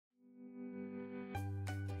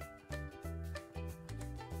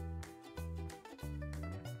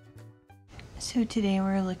So today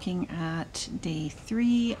we're looking at day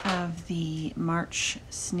 3 of the March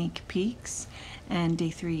sneak peeks, and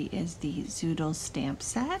day 3 is the Zoodles stamp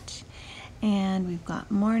set. And we've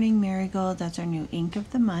got Morning Marigold, that's our new ink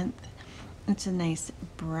of the month. It's a nice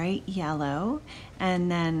bright yellow, and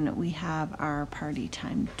then we have our party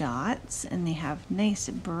time dots, and they have nice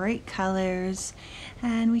bright colors.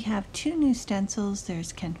 And we have 2 new stencils.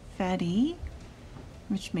 There's Confetti,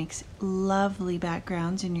 which makes lovely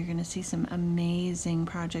backgrounds, and you're going to see some amazing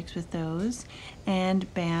projects with those,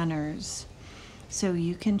 and banners. So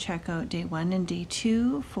you can check out day 1 and day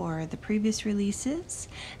 2 for the previous releases.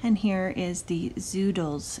 And here is the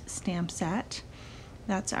Zoodles stamp set.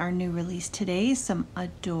 That's our new release today. Some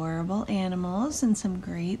adorable animals and some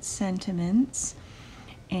great sentiments.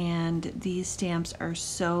 And these stamps are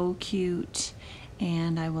so cute.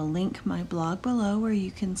 And I will link my blog below where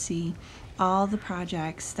you can see all the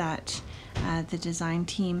projects that the design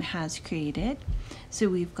team has created. So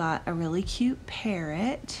we've got a really cute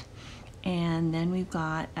parrot, and then we've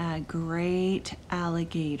got a great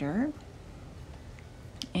alligator,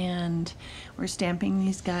 and we're stamping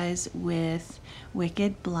these guys with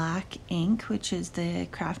Wicked Black ink, which is the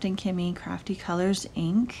Kraftin Kimmie Crafty Kolours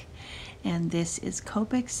ink, and this is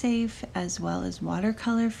Copic safe as well as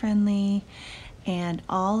watercolor friendly. And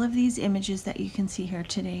all of these images that you can see here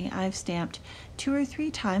today, I've stamped 2 or 3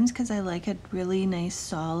 times because I like a really nice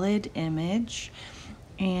solid image.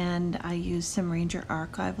 And I use some Ranger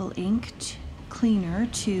Archival ink cleaner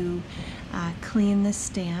to clean the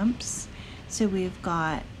stamps. So we've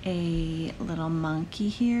got a little monkey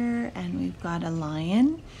here, and we've got a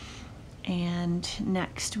lion. And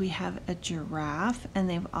next we have a giraffe, and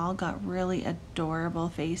they've all got really adorable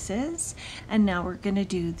faces. And now we're going to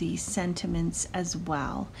do the sentiments as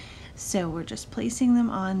well. So we're just placing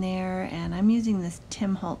them on there, and I'm using this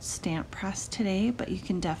Tim Holtz stamp press today, but you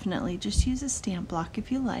can definitely just use a stamp block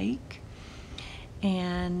if you like.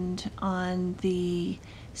 And on the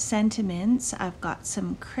sentiments, I've got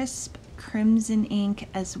some crisp crimson ink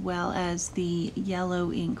as well as the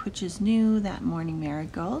yellow ink, which is new, that Morning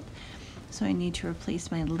Marigold. So I need to replace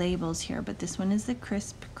my labels here, but this one is the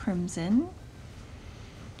crisp crimson.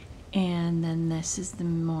 And then this is the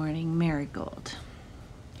Morning Marigold.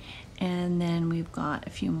 And then we've got a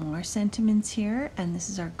few more sentiments here, and this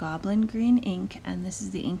is our Goblin Green ink, and this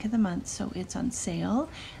is the ink of the month, so it's on sale.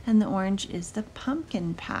 And the orange is the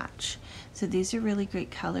Pumpkin Patch. So these are really great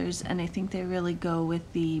colors, and I think they really go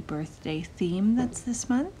with the birthday theme that's this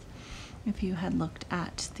month, if you had looked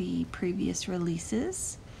at the previous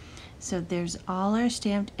releases. So there's all our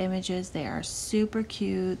stamped images. They are super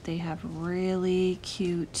cute. They have really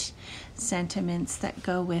cute sentiments that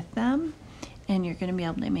go with them. And you're going to be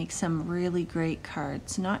able to make some really great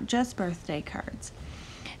cards, not just birthday cards.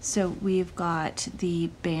 So we've got the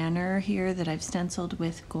banner here that I've stenciled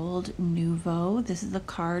with Gold Nouveau. This is the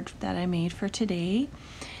card that I made for today.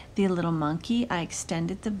 The little monkey, I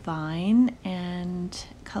extended the vine and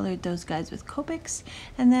colored those guys with Copics.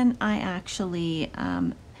 And then I actually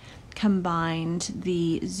combined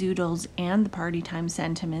the Zoodles and the Party Time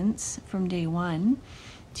sentiments from day 1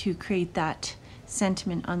 to create that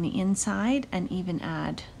sentiment on the inside and even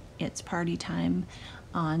add its party time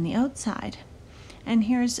on the outside. And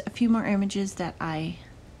here's a few more images that I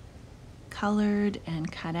colored and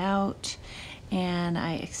cut out, and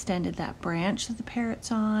I extended that branch that the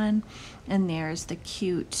parrot's on, and there's the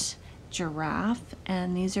cute giraffe.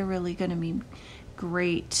 And these are really going to be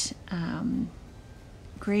great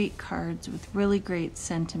great cards with really great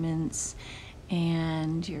sentiments,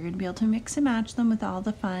 and you're going to be able to mix and match them with all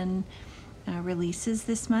the fun releases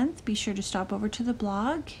this month. Be sure to stop over to the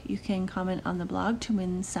blog. You can comment on the blog to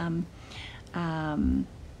win some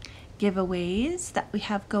giveaways that we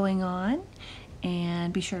have going on,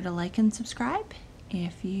 and be sure to like and subscribe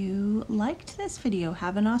if you liked this video.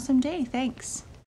 Have an awesome day. Thanks.